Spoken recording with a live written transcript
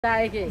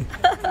आएगी।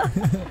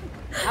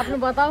 आपने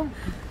बताओ।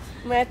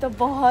 मैं तो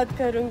बहुत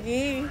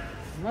करूँगी।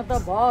 मैं तो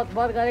बहुत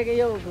करेगी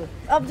यो।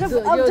 अब जब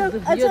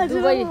अच्छा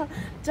दुबई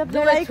जब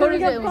लड़ाई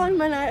करेंगे अब कौन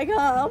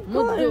मनाएगा?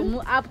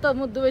 आप तो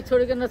दुबई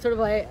छोड़ के न छोड़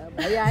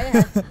भाई आए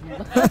हैं।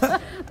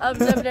 अब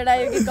जब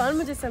लड़ाई होगी कौन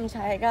मुझे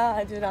समझाएगा?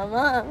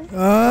 हजुरामा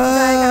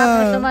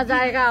आपने समझ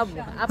आएगा। अब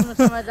आपने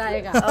समझ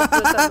आएगा। अब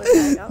तो समझ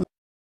आएगा।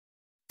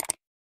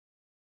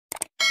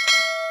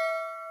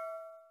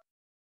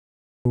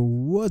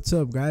 What's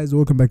up guys,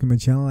 welcome back to my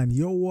channel and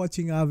you're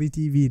watching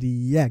RVTV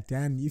React.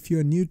 And if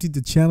you're new to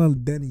the channel,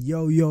 then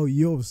yo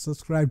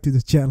subscribe to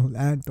the channel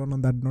and turn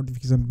on that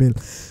notification bell.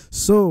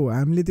 So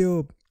हामीले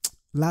त्यो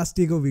last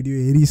day को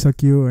video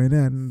हेरिसक्यो Hahn,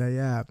 and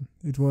yeah,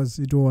 it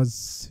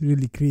was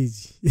really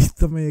crazy.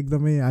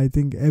 एकदमै I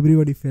think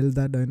everybody felt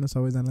that हैन,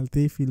 सबैजनाले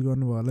त्यही fill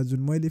गर्नुभयो होला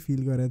जुन मैले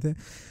fill गरेको थिएँ.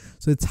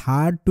 So it's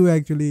hard to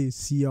actually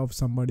see of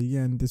somebody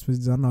and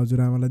त्यसपछि झन्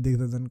हजुरआमालाई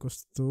देख्दा झन्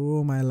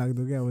कस्तो माया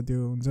लाग्दो के अब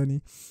त्यो हुन्छ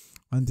नि.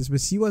 And this,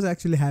 she was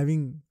actually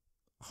having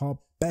her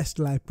best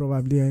life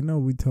probably, I know,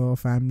 with her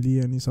family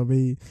and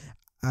sabai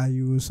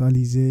Ayush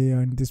Alizeh.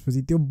 अनि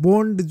त्यसपछि त्यो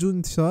बोन्ड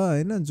जुन छ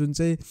हैन, जुन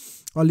चाहिँ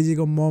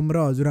अलिजेको मम र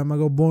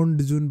हजुरआमाको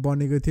बोन्ड जुन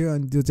बनेको थियो,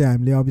 अनि त्यो चाहिँ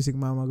हामीले अभिषेक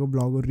मामाको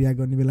ब्लगहरु रियाक्ट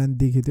गर्ने बेला नि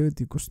देखेको थियो.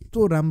 त्यो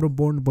कस्तो राम्रो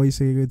बोन्ड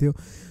भइसकेको थियो.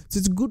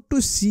 इट्स गुड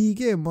टु सी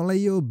के. मलाई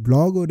यो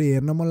ब्लगहरु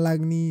हेर्न मन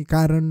लाग्ने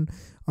कारण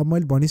अब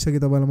मैले भनिसके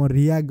तपाईलाई म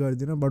रियाक्ट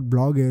गर्दिन, बट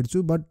ब्लग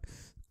हेर्छु. बट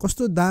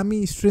कस्तो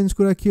दामी स्ट्रेन्ज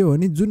कुरा के हो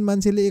भने जुन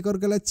मान्छेले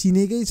एकअर्कालाई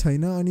चिनेकै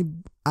छैन अनि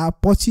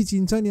पछि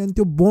चिन्छ नि, अनि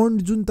त्यो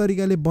बोन्ड जुन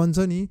तरिकाले बन्छ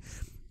नि,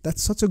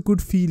 that's such a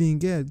good feeling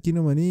क्या.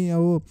 किनभने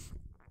अब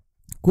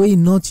कोही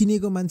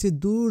नचिनेको मान्छे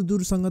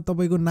दूरसँग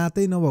तपाईँको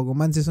नातै नभएको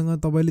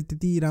मान्छेसँग तपाईँले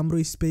त्यति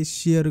राम्रो स्पेस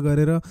सेयर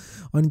गरेर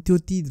अनि त्यो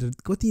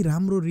कति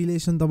राम्रो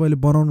रिलेसन तपाईँले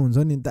बनाउनुहुन्छ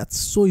नि, द्याट्स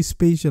सो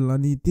स्पेसल.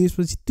 अनि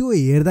त्यसपछि त्यो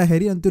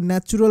हेर्दाखेरि अनि त्यो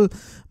नेचुरल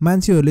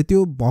मान्छेहरूले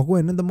त्यो भएको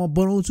होइन नि त, म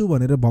बनाउँछु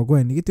भनेर भएको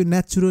होइन कि, त्यो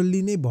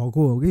नेचुरल्ली नै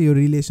भएको हो कि यो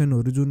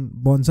रिलेसनहरू जुन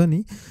बन्छ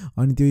नि.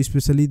 अनि त्यो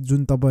स्पेसली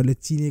जुन तपाईँहरूले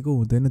चिनेको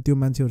हुँदैन त्यो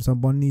मान्छेहरूसँग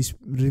बन्ने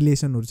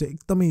रिलेसनहरू चाहिँ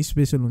एकदमै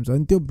स्पेसल हुन्छ.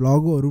 अनि त्यो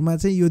भ्लगहरूमा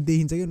चाहिँ यो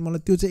देखिन्छ कि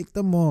मलाई त्यो चाहिँ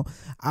एकदम म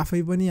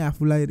आफै पनि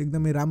आफूलाई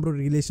एकदमै राम्रो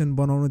रिलेसन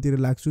बनाउनतिर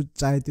लाग्छु,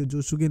 चाहे त्यो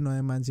जोसुकै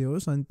नयाँ मान्छे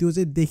होस्. अनि त्यो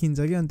चाहिँ देखिन्छ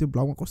कि. अनि त्यो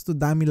भ्लगमा कस्तो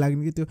दामी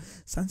लाग्ने कि त्यो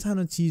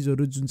सानो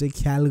चिजहरू जुन चाहिँ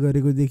ख्याल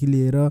गरेकोदेखि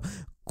लिएर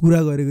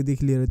कुरा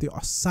गरेकोदेखि लिएर त्यो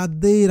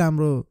असाध्यै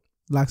राम्रो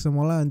लाग्छ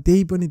मलाई. अनि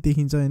त्यही पनि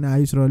देखिन्छ हैन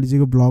आयुष र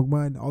अलिजेको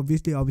ब्लगमा, अनि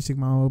अभियसली अभिषेक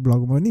मामाको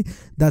ब्लगमा पनि.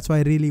 That's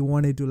why really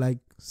wanted to like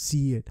see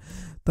it.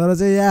 तर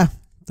चाहिँ या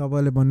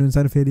तपाईँले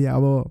भन्नुहुन्छ फेरि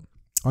अब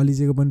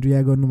अलिजेको पनि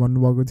रियाक्ट गर्नु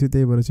भन्नुभएको थियो,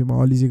 त्यही भएर चाहिँ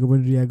म अलिजेको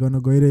पनि रियाक्ट गर्न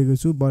गइरहेको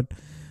छु. But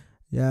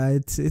yeah,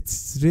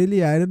 it's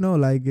really, I don't know,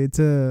 like it's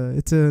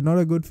a not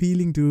a good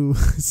feeling to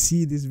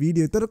see this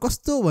video. तर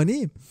कस्तो भने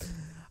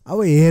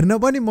अब हेर्न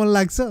पनि मन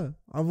लाग्छ,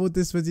 अब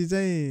त्यसपछि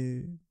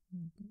चाहिँ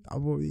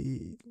अब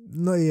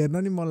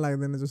हेर्न नि मन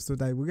लाग्दैन जस्तो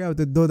टाइपको क्या. अब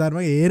त्यो दोधारमा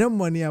हेरौँ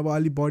भने अब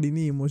अलि बढी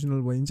नै इमोसनल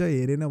भइन्छ,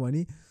 हेरेन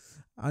भने.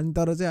 अनि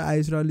तर चाहिँ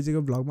आयुष र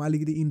अलिजेको भ्लगमा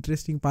अलिकति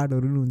इन्ट्रेस्टिङ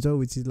पार्टहरू पनि हुन्छ,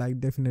 which is like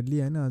definitely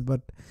Hahn.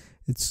 But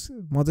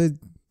म चाहिँ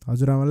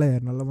हजुरआमालाई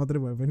हेर्नलाई मात्रै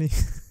भए पनि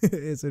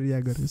यसरी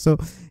रियाक्ट गरेँ. सो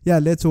या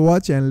let's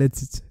watch and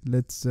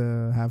let's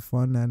have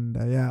fun. End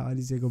या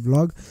अलिजेको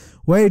blog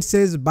way it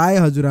says by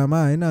हजुरआमा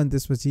हैन. अनि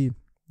त्यसपछि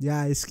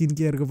या स्किन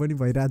केयरको पनि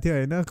भइरहेको थियो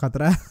हैन,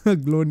 खतरा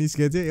ग्लो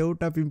निस्के चाहिँ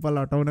एउटा पिम्पल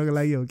हटाउनको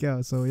लागि हो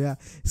क्या. सो या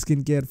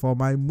स्किन केयर फर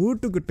माई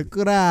मुटुको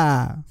टुक्रा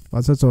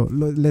भन्छ. सो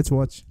लेट्स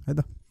वाच है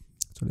त.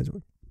 So let's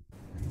watch.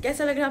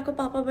 कैसा लग रहा है आपको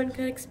पापा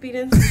बनकर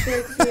एक्सपीरियंस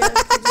शेयर किया?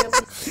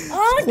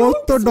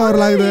 बहुत तो डर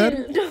लग रहा है,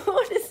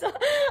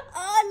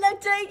 लग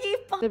जाएगी.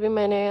 तभी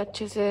मैंने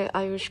अच्छे से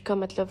आयुष का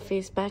मतलब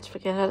फेस पैच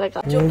वगैरह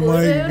लगा. जो बोल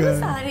रहे हो ना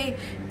सारे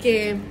कि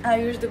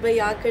आयुष दुबई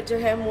आकर जो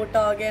है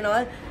मोटा हो गया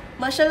और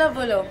माशाल्लाह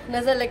बोलो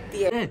नजर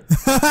लगती है.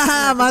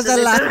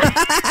 माशाल्लाह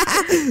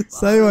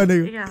सही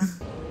भनेको.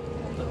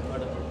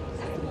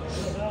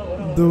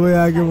 दुबई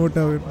आके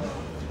मोटा हो गया.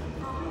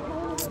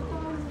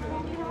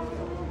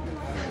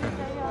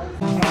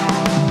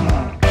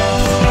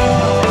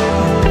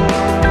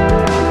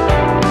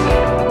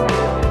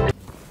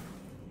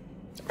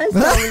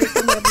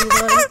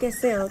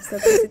 कैसे हैं आप सब?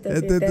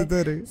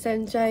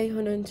 सञ्चय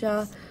हुनुहुन्छ?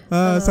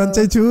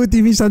 सञ्चय छु,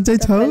 तिमी सञ्चय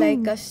छौ? मलाई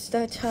कष्ट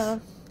छ.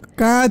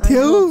 कहाँ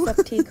थियौ?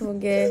 सब ठीक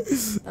होंगे,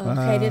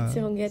 खैरियत से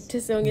होंगे, अच्छे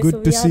से होंगे.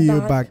 Good to see you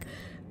back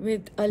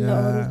with a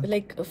long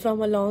like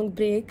from a long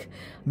break.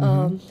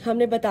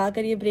 हमने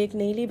बताकर ये ब्रेक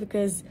नहीं ली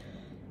बिकॉज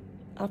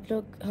आप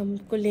लोग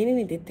हमको लेने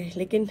नहीं देते,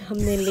 लेकिन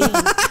हमने ले ली.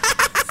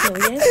 So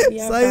yes, we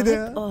are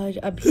back. और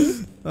अभी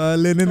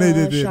लेने नहीं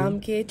देते शाम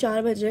के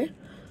 4 बजे.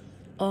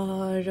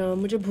 और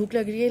मुझे भूख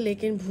लग रही है,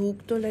 लेकिन भूख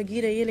तो लगी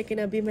रही है, लेकिन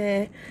अभी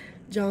मैं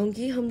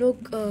जाऊंगी. हम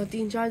लोग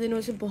 3-4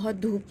 दिनों से बहुत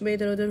धूप में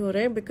इधर उधर हो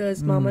रहे हैं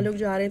बिकॉज मामा लोग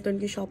जा रहे हैं तो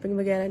उनकी शॉपिंग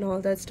वगैरह एंड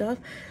ऑल दैट स्टफ.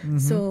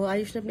 सो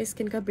आयुष ने अपनी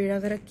स्किन का बेड़ा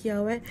गर्क किया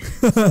हुआ है.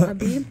 So,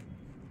 अभी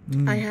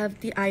I have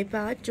the I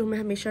patch जो मैं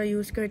हमेशा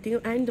यूज़ करती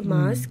हूँ एंड द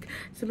मास्क.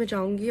 सो मैं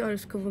जाऊँगी और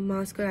उसको वो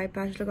मास्क और आई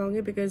पैच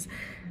लगाऊंगी बिकॉज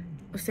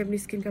उससे अपनी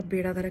स्किन का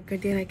बेड़ा गर्क कर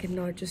दिया. आई कैन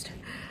नॉट जस्ट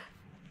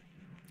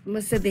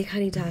मुझसे देखा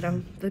नहीं जा रहा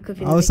हूँ बिल्कुल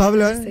भी। आओ सब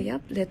लोग सही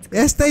आप लेट्स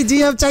एस्ते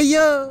जी अब चाहिए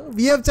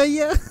भी अब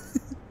चाहिए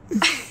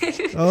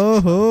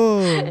ओहो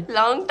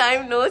लॉन्ग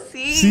टाइम नो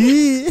सी।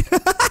 सी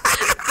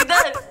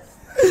किधर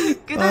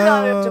किधर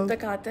जा रहे हो? जब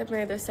तक आता है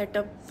मैं इधर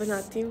सेटअप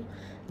बनाती हूँ।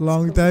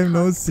 लॉन्ग टाइम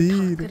नो सी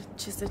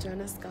अच्छे से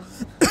जाना इसका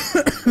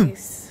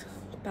इस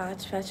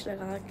पैच पैच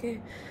लगा के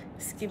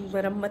इसकी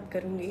मरम्मत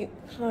करूंगी।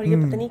 और ये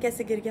पता नहीं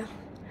कैसे गिर गया।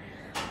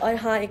 और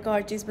हाँ एक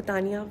और चीज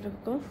बतानी है आप लोगों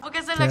को। वो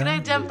कैसे लग रहा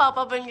है जब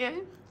पापा बन गए?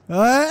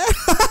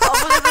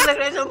 आपको कैसे लग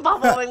रहा है जब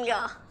पापा बन गया?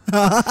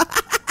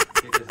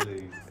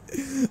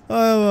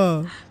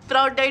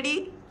 Proud daddy.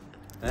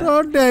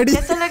 प्राउड डैडी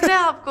कैसा लग रहा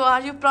है आपको?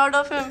 Are you proud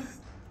of him?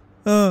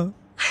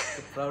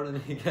 Proud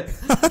नहीं क्या?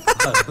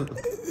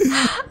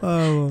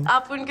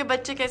 आपको उनके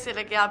बच्चे कैसे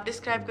लगे? आप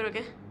डिस्क्राइब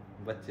करोगे?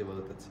 बच्चे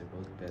बहुत अच्छे,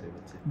 बहुत प्यारे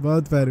बच्चे।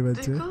 बहुत प्यारे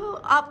बच्चे। देखो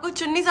आपको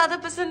चुन्नी ज्यादा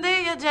पसंद है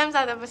या जैम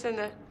ज्यादा पसंद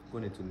है?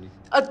 कौन है चुन्नी?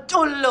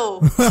 चुल्लो।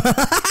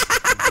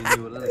 जेनी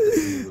बोला ना,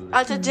 जेनी बोला।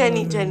 अच्छा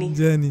जेनी जेनी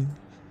जेनी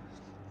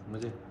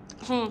मुझे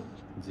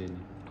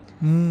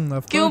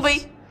of क्यों course. भाई?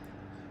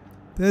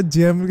 तो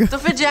जेम का तो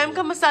फिर जैम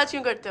का मसाज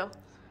क्यों करते हो?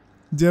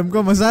 जेम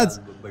का मसाज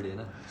बढ़िया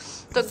ना।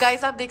 तो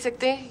गाइस आप देख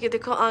सकते हैं ये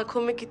देखो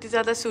आंखों में कितनी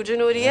ज्यादा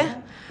सूजन हो रही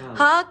है।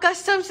 हाँ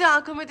कसम से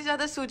आंखों में इतनी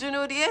ज्यादा सूजन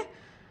हो रही है।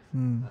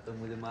 तो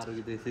मुझे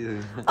मारोगी तो ऐसे ही होगा।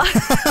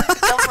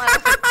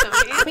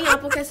 अभी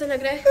आपको कैसा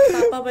लग रहा है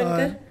पापा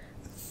बनकर?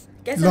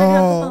 कैसा लग रहा है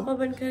आपको पापा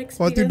बनकर?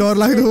 बहुत ही डर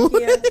लग रहा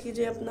है।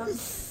 कीजिए अपना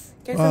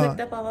कैसा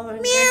लगता है पापा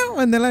बनकर?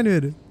 वंदला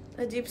नहीं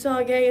अजीब सा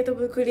हो गया ये तो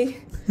बिल्कुल ही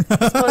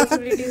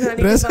रिस्पांसिबिलिटीज आने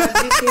के बाद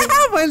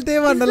भी बोलते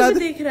वंदला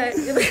देख रहा है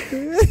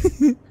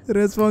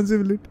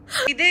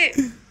रिस्पांसिबिलिटी। इधर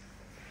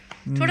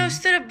थोड़ा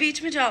उस तरफ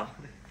बीच में जाओ।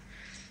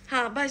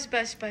 हाँ बस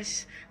बस बस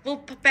वो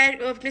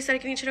पैर अपने सर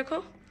के नीचे रखो।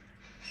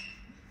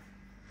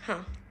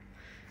 हाँ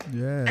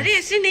अरे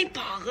ऐसे नहीं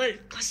पागल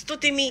कस तो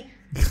तिमी।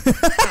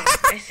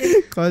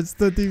 ऐसे कस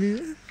तो तिमी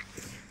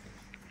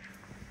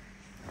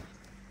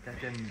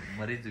क्या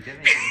मरीज हो क्या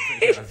मैं?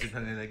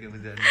 हंसने लगे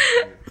मुझे।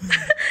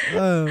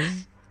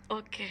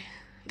 ओके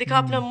दिखा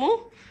अपना मुंह।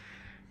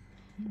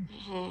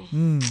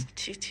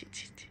 छी छी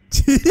छी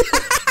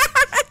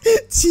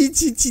ची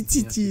ची ची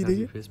ची ची रे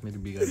फेस मेरी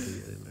बिगाड़ दी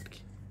है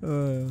लड़की।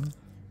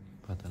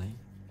 पता नहीं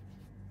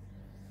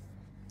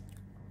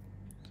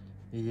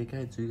ये क्या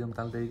है? चुईगम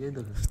ताल देगी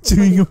इधर।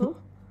 चुईगम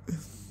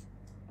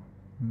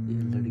ये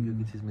लड़कियों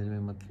की चीज मेरे में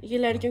मत। ये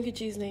लड़कियों की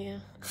चीज नहीं है।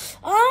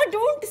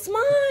 Don't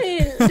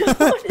smile.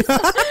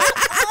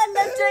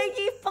 लग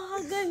जाएगी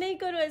पागल नहीं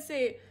करो ऐसे।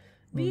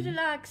 Be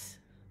relax.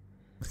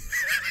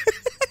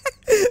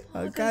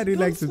 क्या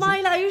relax?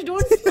 Smile Ayush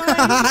don't smile.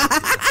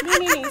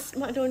 नहीं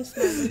डोंट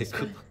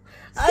स्माइल।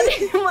 अरे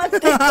मत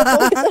देखो।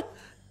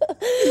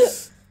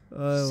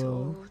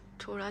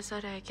 थोड़ा सा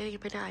रह गया ये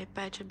मैंने आई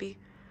पैच अभी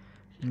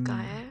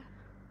लगाया है।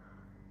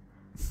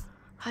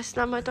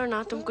 हंसना मत और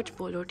ना तुम कुछ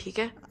बोलो ठीक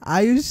है?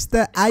 आयुष द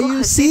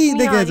आयुषी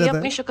देखा जाता है।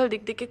 अपनी शक्ल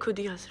देख देख के खुद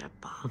ही हंस रहा है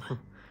पागल।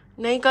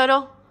 नहीं करो।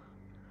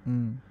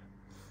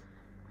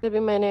 तभी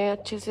मैंने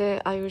अच्छे से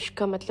आयुष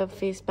का मतलब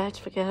फेस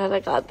पैच वगैरह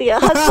लगा दिया।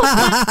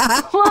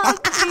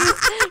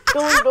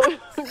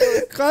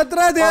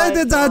 खतरा दे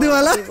दे जादू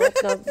वाला।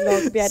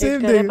 व्लॉग भी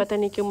एडिट कर रहे हैं पता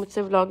नहीं क्यों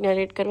मुझसे व्लॉग नहीं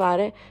एडिट करवा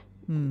रहे।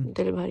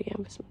 दिल भर गया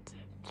बस मुझसे।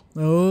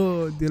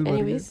 ओह दिल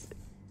भर गया।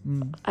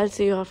 I'll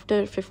see you after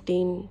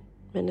 15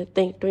 minutes,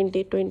 नहीं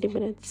 20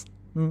 minutes.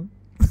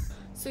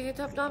 So ये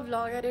तो अपना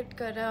व्लॉग एडिट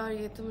कर रहा है और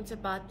ये तो मुझसे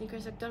बात नहीं कर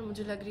सकता और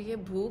मुझे लग रही है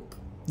भूख।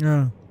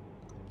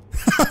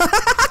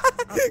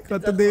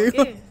 कत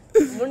देखो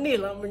मुंडी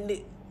ला मुंडी।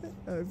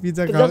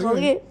 पिज्जा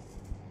खाओगे?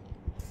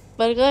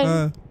 बर्गर?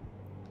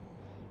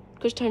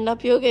 कुछ ठंडा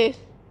पियोगे?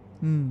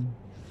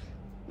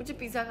 मुझे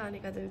पिज्जा खाने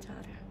का दिल चाह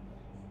रहा है।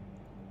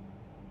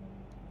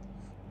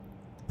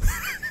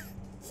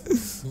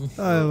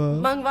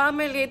 मंगवा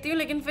मैं लेती हूँ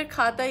लेकिन फिर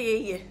खाता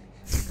यही है।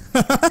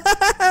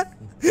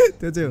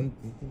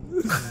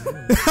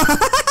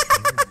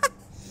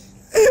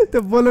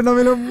 तो बोलो ना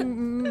मिलो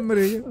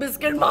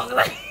बिस्किट मांग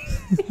रहा है।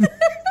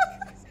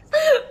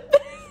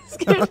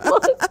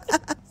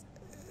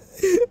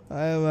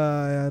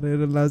 यार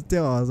ये लास्ट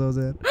आवाज हो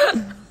यार।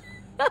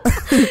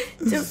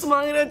 चिप्स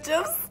मांग रहे हो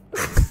चिप्स?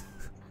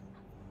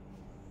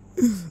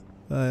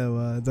 आया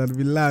वाह चल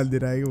बिल्ला हल्दी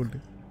रहेगी उल्टे।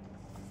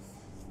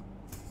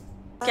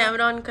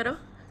 कैमरा ऑन करो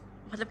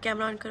मतलब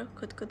कैमरा ऑन करो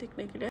खुद को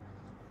दिखने के लिए।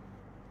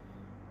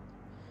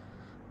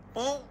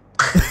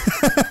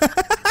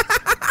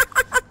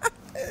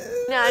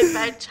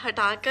 आईपैड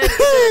हटाकर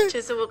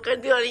अच्छे से वो कर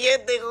दिया और ये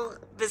देखो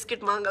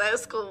बिस्किट मांग रहा है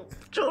उसको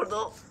छोड़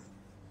दो।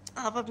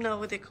 आप अपना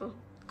वो देखो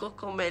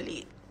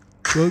कोकोमेली।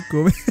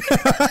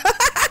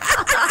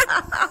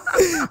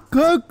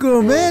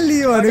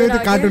 कोकोमेली और ये तो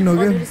कार्टून हो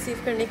गया।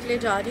 रिसीव करने के लिए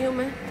जा रही हूँ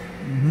मैं।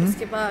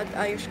 इसके बाद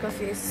आयुष का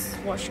फेस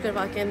वॉश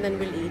करवा के एंड देन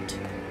विल ईट।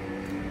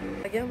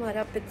 आ गया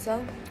हमारा पिज्ज़ा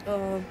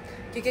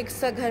क्योंकि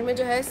घर में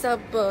जो है सब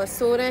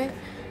सो रहे हैं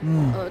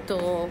तो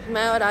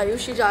मैं और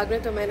आयुष ही जाग रहे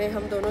हैं तो मैंने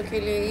हम दोनों के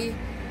लिए ही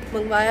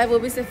मंगवाया। वो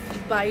भी सिर्फ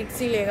बाइट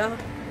सी लेगा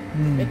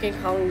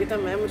लेकिन खाऊंगी तो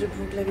मैं मुझे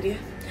भूख लग रही है।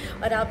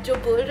 और आप जो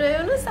बोल रहे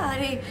हो ना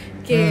सारे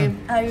कि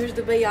आयुष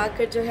दुबई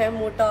आकर जो है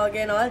मोटा हो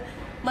गया और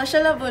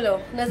माशाल्लाह बोलो,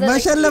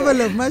 माशाल्लाह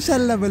बोलो,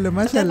 माशाल्लाह बोलो,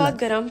 माशाल्लाह। बहुत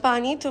गर्म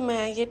पानी, तो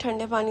मैं ये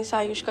ठंडे पानी से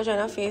आयुष का जो है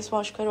ना फेस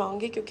वॉश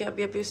करवाऊंगी, क्योंकि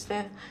अभी अभी उसने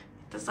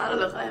इतना सारा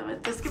लगाया है।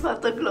 तो इसके बाद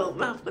तक ग्लो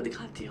मैं आपको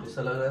दिखाती हूँ।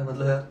 ऐसा लग रहा है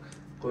मतलब यार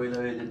कोई ना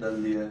ये डाल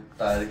दिया है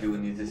टायर के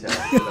नीचे से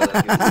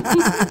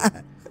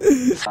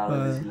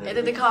ये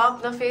तो दिखाओ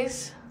अपना फेस,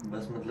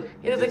 बस मतलब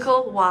ये तो देखो,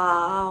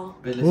 वाओ,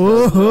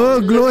 ओहो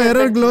ग्लो,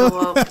 एरर ग्लो।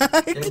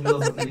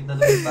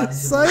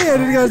 सही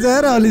एडिट कर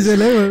यार अली से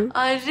ले।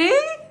 अरे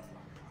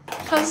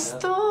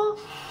कस्तो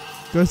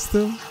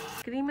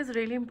cream is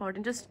really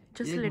important,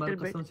 just a little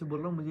bit. कसम से बोल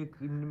रहा हूं, मुझे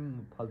क्रीम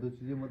फालतू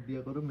चीजें मत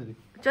दिया करो मेरी,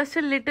 जस्ट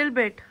अ लिटिल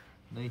बिट।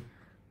 नहीं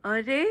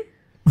अरे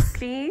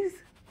प्लीज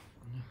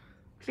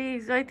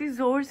प्लीज, इतनी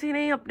जोर से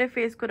नहीं अपने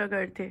फेस को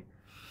रगड़ते।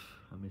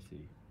 हमेशा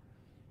ही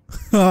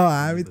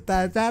आम्ही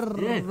त्याचार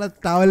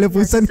टावले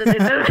पुसन।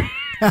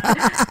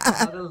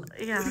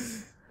 या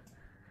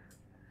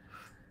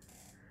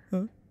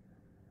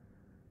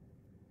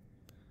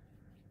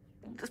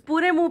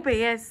पूरे मुंह पे,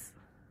 यस।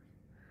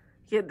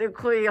 ये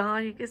देखो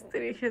यहाँ ये किस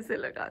तरीके से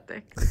लगाता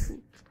है।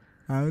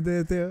 हम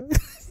देते हो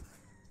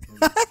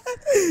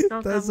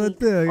तो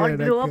सत्य हो गया। और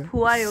ग्लो अप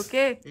हुआ है,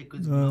 ओके?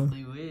 कुछ ग्लो अप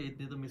नहीं हुए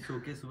इतने, तो मैं सो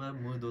के सुबह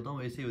मुंह धोता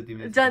हूँ, ऐसे ही होती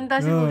है। जनता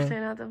से पूछ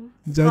लेना तुम,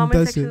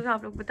 कमेंट सेक्शन में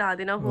आप लोग बता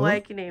देना हुआ है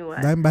कि नहीं हुआ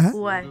है।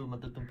 हुआ है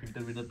मतलब तुम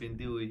फिल्टर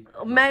पहनती हो।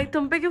 मैं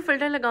तुम पे क्यों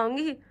फिल्टर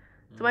लगाऊंगी?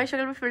 तुम्हारी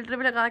शक्ल पे फिल्टर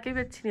भी लगा के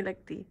भी अच्छी नहीं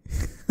लगती।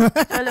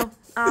 चलो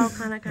आओ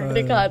खाना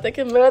खाने। कहा था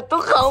कि मैं तो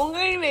खाऊंगा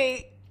ही नहीं।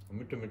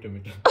 मीठा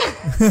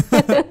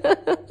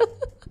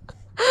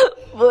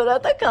बोला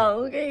था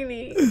खाऊंगा ही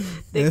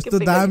नहीं। तो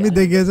दाम ही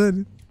देखे सर,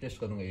 टेस्ट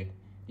करूंगा ये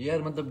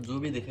यार, मतलब जो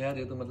भी दिखे यार,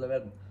 ये तो मतलब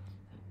यार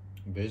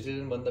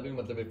वेजिटेरियन बंदा भी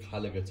मतलब एक खा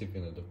लेगा चिकन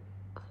है तो।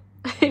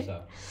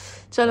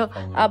 चलो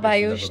अब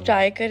आयुष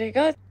ट्राई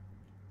करेगा।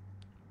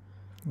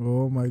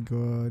 ओह माय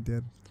गॉड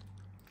यार,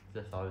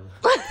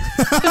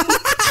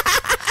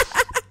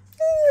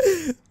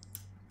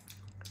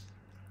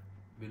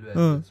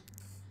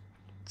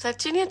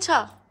 सच्ची नहीं अच्छा,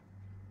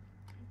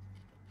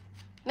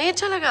 नहीं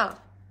अच्छा लगा,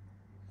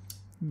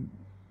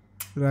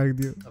 रख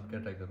दियो। अब क्या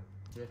ट्राई करूं?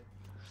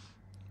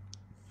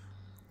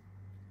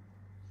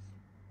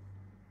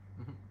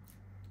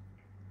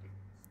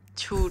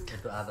 झूठ,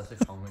 तो आधा से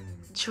खाऊंगा ही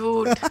नहीं।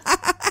 झूठ।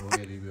 हो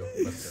गया रिव्यू,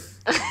 बस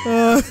कर।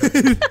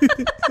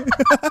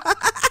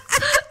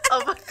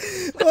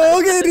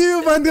 हो गया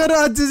रिव्यू, बंद करो,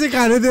 अच्छे से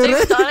खाने दे रहे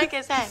हैं।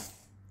 कैसा है?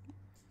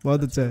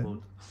 बहुत अच्छा है।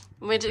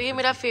 मुझे ये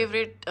मेरा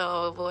फेवरेट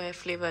वो है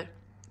फ्लेवर,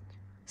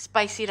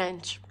 स्पाइसी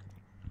रैंच।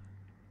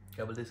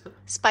 क्या बोलते इसको?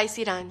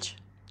 Spicy ranch.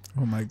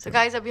 Oh my so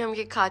guys अभी हम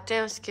ये खाते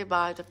हैं, उसके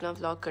बाद अपना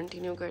व्लॉग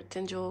कंटिन्यू करते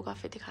हैं, जो होगा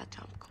फिर दिखाते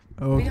हैं आपको।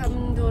 अभी हम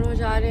दोनों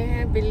जा रहे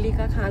हैं बिल्ली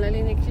का खाना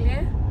लेने के लिए,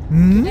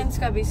 किटन्स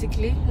का,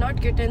 बेसिकली नॉट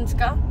किटन्स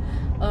का,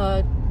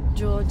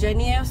 जो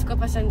जेनी है उसको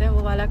पसंद है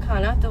वो वाला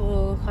खाना, तो वो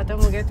खत्म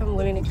हो गया तो हम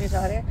वो लेने के लिए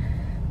जा रहे हैं।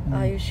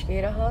 आयुष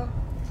ये रहा,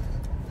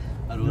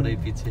 और वो रही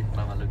पीछे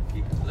मामा लोग की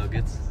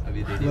लगेज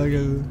अभी रेडी।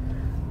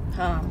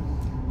 हाँ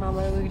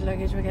मामा लोगों की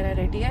लगेज वगैरह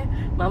रेडी है।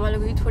 मामा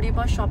लोगों की थोड़ी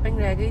बहुत शॉपिंग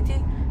रह गई थी,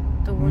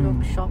 तो वो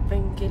लोग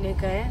शॉपिंग के लिए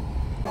गए,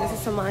 जैसे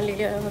सामान ले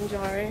गए, हम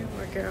जा रहे हैं।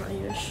 और क्या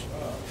आयुष,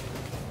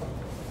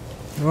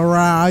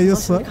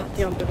 आयुष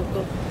दिखाती हूँ आप लोगों को।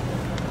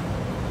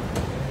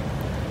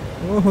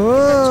 ओहो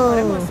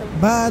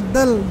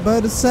बादल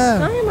बरसा।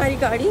 कहाँ है हमारी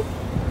गाड़ी?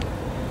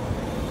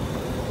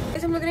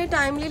 हम लोगों ने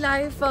टाइमली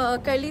लाइफ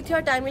कर ली थी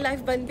और टाइमली लाइफ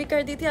बंद भी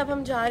कर दी थी। अब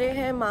हम जा रहे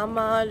हैं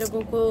मामा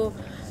लोगों को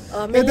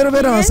इधर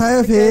में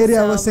रसाया, फिर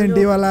या वो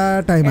सेंटी वाला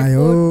टाइम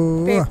आयो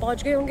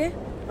पहुंच गए होंगे,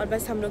 और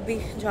बस हम लोग भी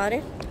जा रहे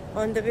हैं,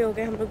 ऑन द वे हो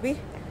गए हम लोग भी।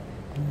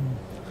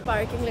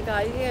 पार्किंग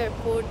लगा ली है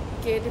एयरपोर्ट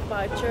के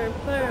डिपार्चर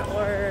पर,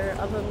 और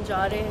अब हम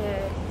जा रहे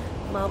हैं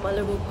मामा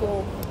लोगों को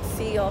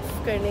सी ऑफ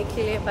करने के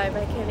लिए, बाय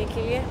बाय कहने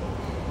के लिए।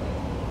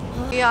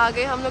 ये आ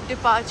गए हम लोग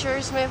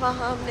डिपार्चर्स में,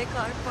 वहाँ हमने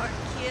कार पार्क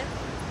की है।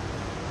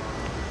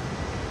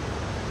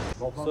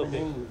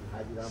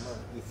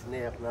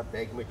 इसने अपना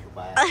बैग में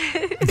छुपाया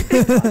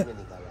बाद में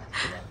निकाला।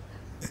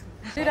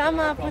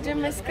 हाजुरामा आप मुझे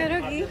मिस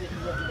करोगी?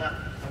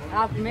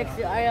 आप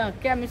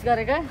क्या मिस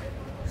करेगा?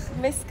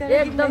 मिस करोगी?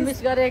 एकदम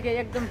मिस करेगा,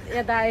 एकदम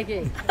याद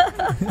आएगी।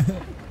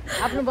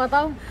 आपने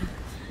बताओ।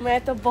 मैं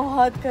तो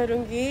बहुत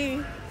करूँगी,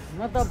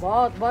 मैं तो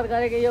बहुत बहुत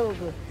करेगी। ये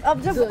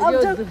अब जब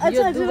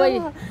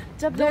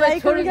जब लड़ाई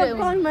करोगे अब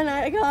कौन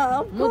मनाएगा?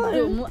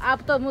 आप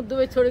तो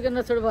दुबई छोड़ के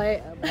न छोड़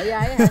भैया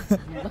आए हैं।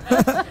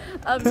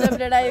 अब जब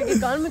लड़ाई होगी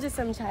कौन मुझे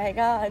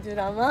समझाएगा?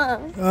 हाजुरामा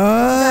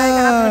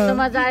आपने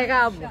समझ आएगा,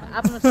 अब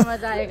आपने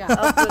समझ आएगा।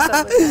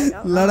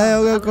 लड़ाई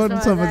होगा कौन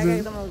समझ,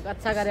 एकदम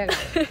अच्छा करेगा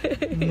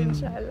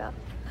इंशाल्लाह।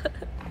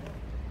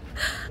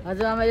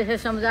 हजुर हमें जैसे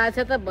समझाए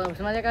थे तब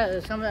समझ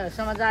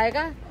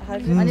आएगा,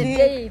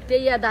 ते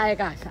याद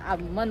आएगा, अब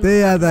मन ते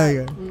याद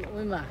आएगा।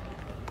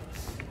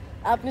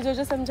 आपने जो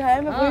जो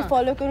समझाया मैं वही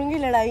फॉलो करूंगी,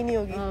 लड़ाई नहीं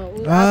होगी।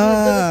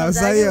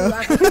 सही है।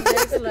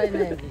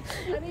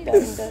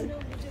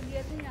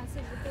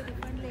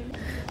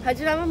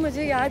 हाजुरामा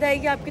मुझे याद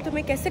आएगी आपकी तो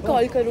मैं कैसे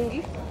कॉल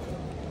करूंगी?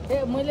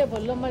 ए मैले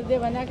फोन नम्बर दे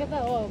भनेको त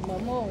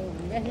म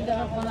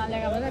मेसेन्जरमा फोन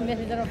हालेको भने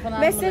मेसेन्जरमा फोन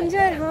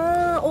मैसेंजर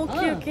हाँ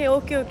okay okay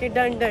okay okay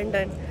done done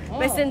done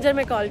messenger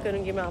में कॉल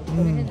करूंगी मैं आपको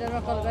मेसेन्जरमा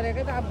कल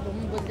गरेको त अब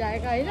बुझ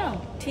जाएगा हैन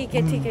ठीक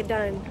है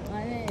डन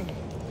अनि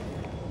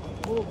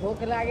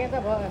भूख लागे त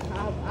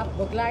आप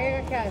भूख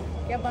लागेगा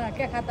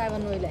क्या खाता है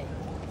बनोइलाई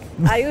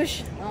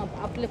आयुष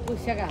आपले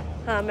पूछेगा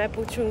हाँ मैं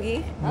पूछूंगी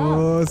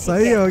ओ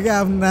सही हो गया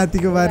आप नाती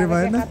के बारे में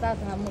है ना खाता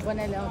हम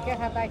बना ले क्या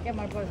खाता है क्या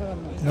मन पर्छ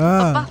भन्नु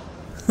हाँ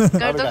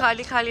घर तो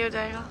खाली खाली हो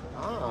जाएगा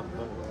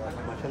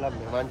माशाल्लाह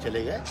मेहमान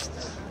चले गए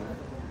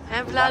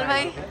है बिलाल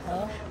भाई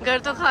घर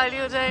तो खाली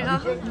हो जाएगा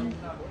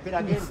फिर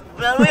आगे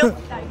बिलाल भाई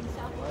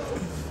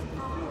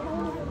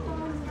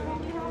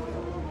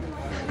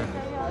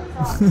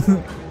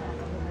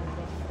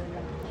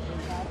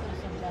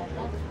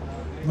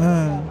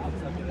हाँ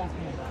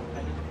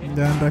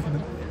ध्यान रखना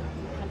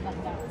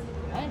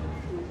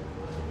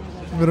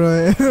ब्रो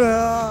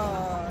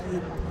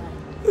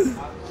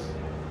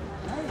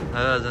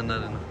जाना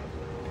रहना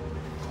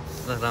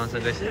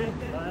रामसँग गइस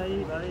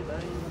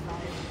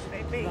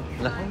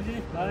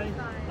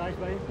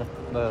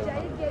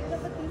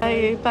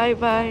bye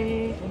bye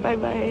bye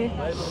bye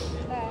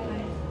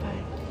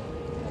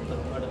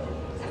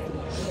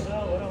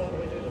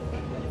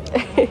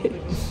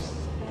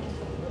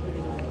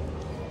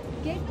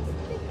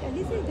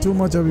too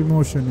much of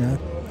emotion यार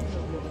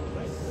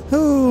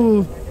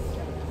oh.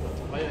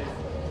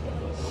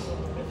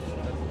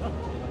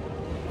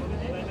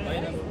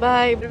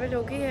 बाय ट्रिपल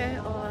हो गई है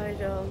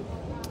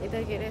और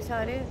इधर गिरे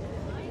सारे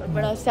और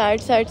बड़ा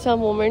सैड सा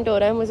मोमेंट हो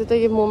रहा है मुझे तो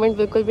ये मोमेंट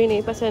बिल्कुल भी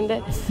नहीं पसंद है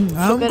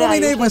हमको भी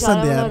नहीं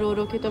पसंद यार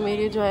रो के तो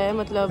मेरी जो है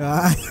मतलब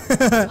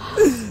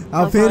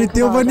अब फेरि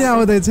त्यो पनि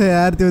आउँदैछ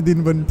यार त्यो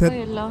दिन पनि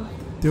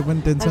त्यो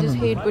पनि टेन्सन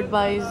हुन्छ hate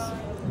गुडबाइज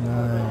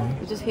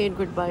just hate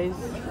goodbyes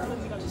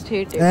just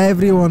hate it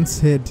everyone's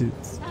hate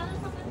it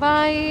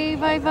bye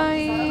bye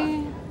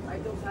bye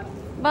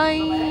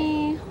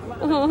bye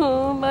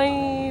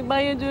bye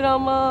bye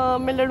हजूरामा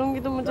मैं लड़ूंगी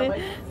तो मुझे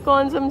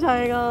कौन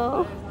समझाएगा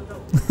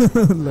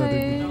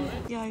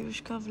ये आयुष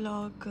का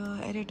व्लॉग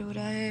एडिट हो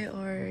रहा है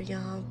और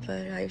यहाँ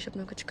पर आयुष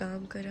अपना कुछ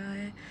काम कर रहा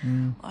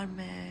है और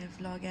मैं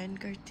व्लॉग एंड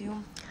करती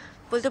हूँ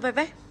बोल दो बाय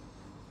बाय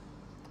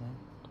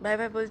बाय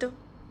बाय बोल दो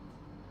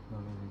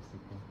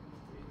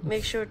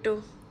make sure to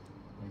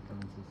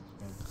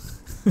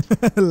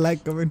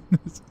like comment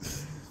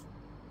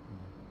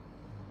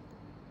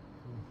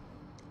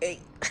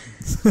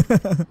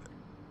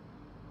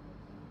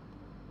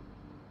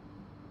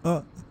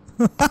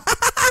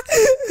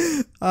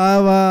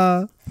अब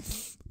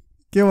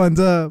के भन्छ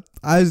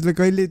आयुषले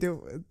कहिले त्यो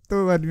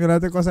बेला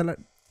त कसैलाई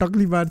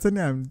टक्ली मार्छ नि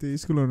हामी त्यो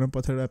स्कुलहरूमा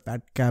पछाडि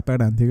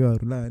प्याड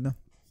हान्थ्योहरूलाई होइन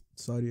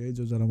सरी है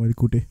जसलाई मैले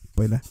कुटेँ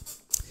पहिला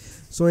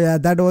सो या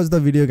that was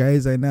the video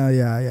guys होइन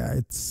या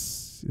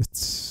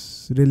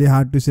it's really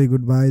hard to say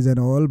good buys and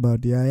all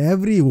but या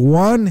एभ्री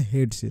वान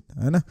हेट्स इट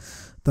होइन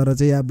तर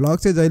चाहिँ या ब्लग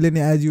चाहिँ जहिले नि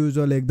एज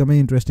युजल एकदमै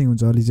इन्ट्रेस्टिङ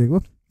हुन्छ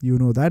अलिजेको you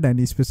know that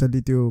and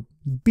specially त्यो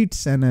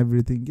बिट्स एन्ड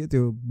एभ्रिथिङ के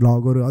त्यो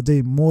ब्लगहरू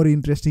अझै मोर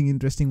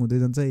इन्ट्रेस्टिङ हुँदै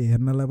जान्छ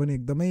हेर्नलाई पनि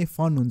एकदमै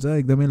फन हुन्छ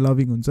एकदमै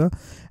लभिङ हुन्छ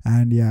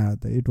एन्ड या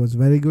it was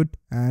very good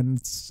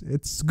and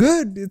it's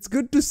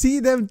good to see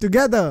them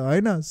together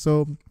होइन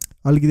सो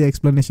अलिकति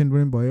एक्सप्लेनेसन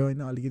पनि भयो होइन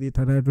अलिकति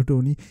ठडाटुटो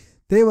हुने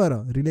त्यही भएर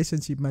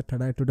रिलेसनसिपमा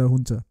ठडाटुटो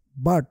हुन्छ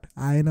बट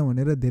आएन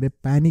भनेर धेरै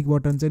प्यानिक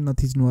बटन चाहिँ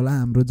नथिच्नु होला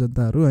हाम्रो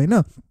जनताहरू होइन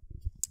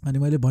अनि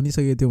मैले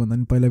भनिसकेको थियो भन्दा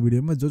पनि पहिला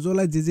भिडियोमा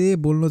जसलाई जे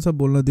बोल्नु छ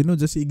बोल्न दिनु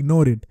just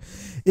ignore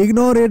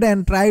it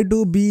and try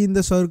to be in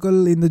the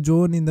circle in the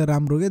zone in the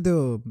राम्रो क्या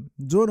त्यो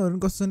जोनहरू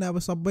कस्तो नि अब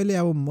सबैले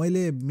अब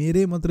मैले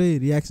मेरै मात्रै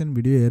रियाक्सन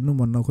भिडियो हेर्नु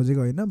भन्न खोजेको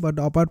होइन but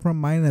apart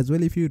from mind as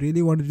well if you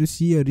really wanted to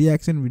see a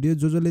reaction video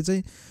जसले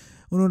चाहिँ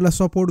उनीहरूलाई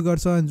सपोर्ट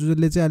गर्छ अनि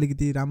जसले चाहिँ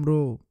अलिकति राम्रो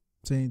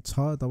चाहिँ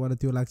छ तपाईँलाई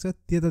त्यो लाग्छ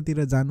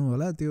त्यतातिर जानु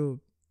होला त्यो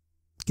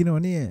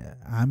किनभने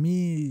हामी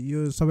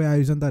यो सबै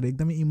आयोजनताहरू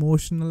एकदमै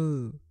इमोसनल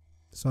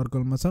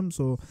सर्कलमा छौँ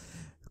सो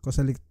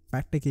कसैले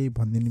प्याट्टै केही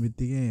भनिदिने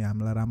बित्तिकै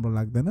हामीलाई राम्रो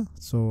लाग्दैन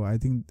सो I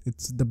think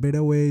it's the better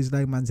way is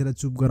like मान्छेलाई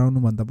चुप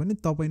गराउनु भन्दा पनि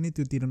तपाईँ नै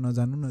त्योतिर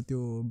नजानु न त्यो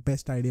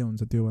बेस्ट आइडिया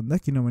हुन्छ त्योभन्दा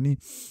किनभने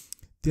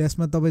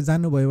त्यसमा तपाईँ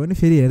जानुभयो भने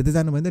फेरि हेर्दै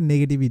जानुभयो भने त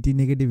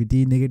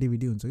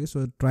नेगेटिभिटी हुन्छ कि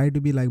so try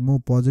to be like more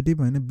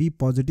positive होइन बी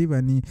पोजिटिभ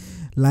अनि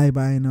लाइभ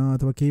आएन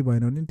अथवा केही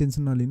भएन भने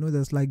tension नलिनु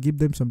just like give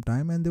them some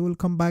time and they will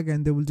come back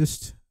and they will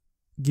just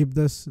give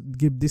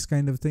this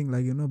kind of thing,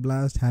 like, you know,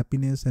 blast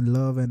happiness and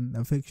love and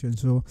affection.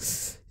 So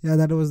yeah,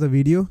 that was the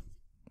video.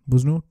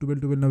 Buznu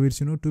 12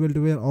 navirsinu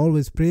 12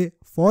 always pray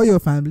for your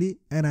family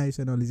and Ayush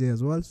and Alizehe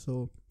as well.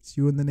 So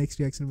see you in the next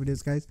reaction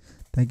videos, guys.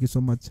 Thank you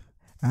so much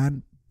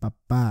and bye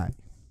bye.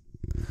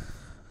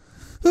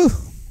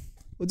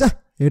 Ja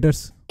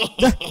haters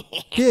ja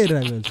ke